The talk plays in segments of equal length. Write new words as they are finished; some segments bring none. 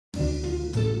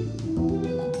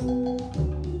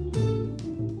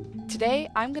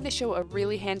Today, I'm going to show a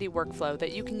really handy workflow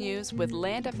that you can use with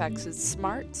LandFX's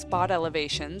Smart Spot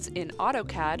Elevations in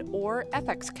AutoCAD or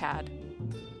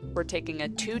FXCAD. We're taking a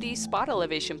 2D spot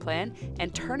elevation plan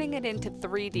and turning it into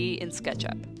 3D in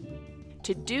SketchUp.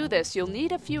 To do this, you'll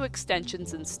need a few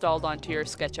extensions installed onto your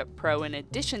SketchUp Pro in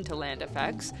addition to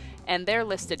LandFX, and they're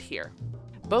listed here.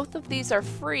 Both of these are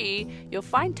free. You'll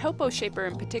find Toposhaper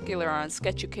in particular on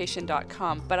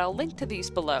SketchUcation.com, but I'll link to these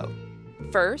below.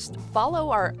 First, follow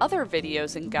our other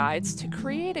videos and guides to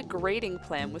create a grading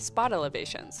plan with spot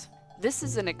elevations. This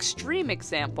is an extreme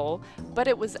example, but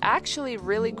it was actually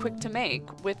really quick to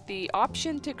make with the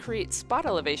option to create spot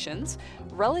elevations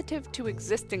relative to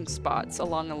existing spots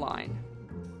along a line.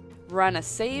 Run a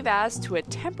save as to a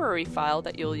temporary file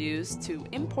that you'll use to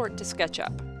import to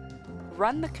SketchUp.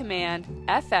 Run the command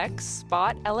fx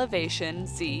spot elevation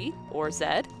z or z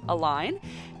align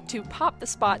to pop the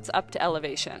spots up to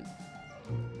elevation.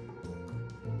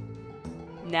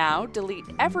 Now delete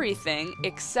everything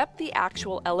except the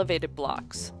actual elevated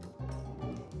blocks.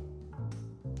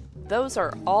 Those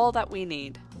are all that we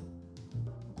need.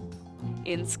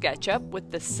 In SketchUp,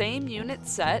 with the same unit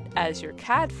set as your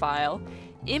CAD file,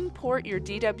 import your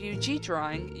DWG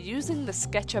drawing using the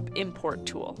SketchUp import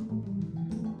tool.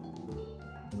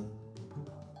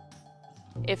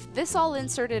 If this all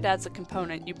inserted as a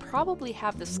component, you probably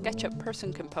have the SketchUp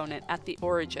person component at the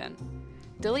origin.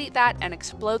 Delete that and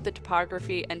explode the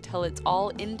topography until it's all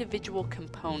individual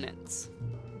components.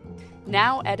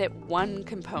 Now edit one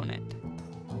component.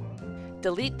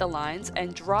 Delete the lines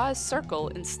and draw a circle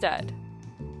instead.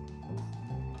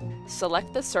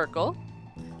 Select the circle,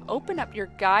 open up your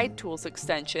Guide Tools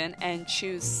extension and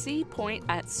choose C point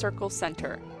at circle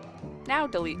center. Now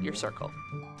delete your circle.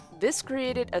 This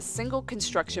created a single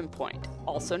construction point,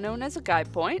 also known as a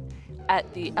guide point,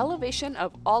 at the elevation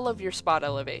of all of your spot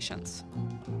elevations.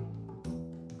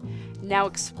 Now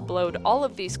explode all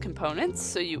of these components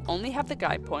so you only have the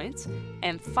guide points,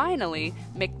 and finally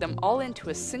make them all into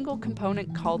a single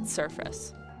component called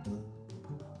surface.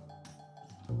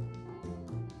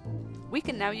 We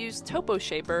can now use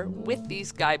Toposhaper with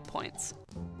these guide points.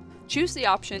 Choose the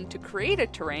option to create a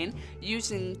terrain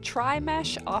using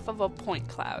Tri-Mesh off of a point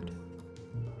cloud.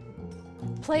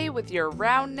 Play with your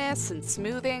roundness and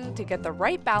smoothing to get the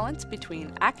right balance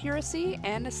between accuracy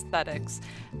and aesthetics.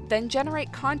 Then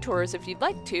generate contours if you'd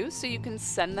like to, so you can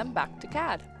send them back to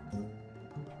CAD.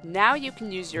 Now you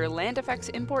can use your LandFX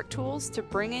import tools to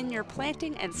bring in your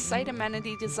planting and site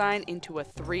amenity design into a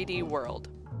 3D world.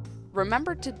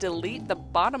 Remember to delete the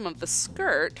bottom of the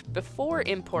skirt before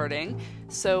importing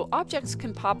so objects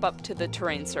can pop up to the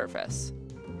terrain surface.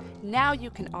 Now you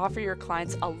can offer your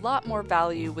clients a lot more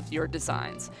value with your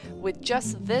designs, with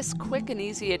just this quick and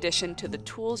easy addition to the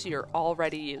tools you're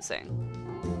already using.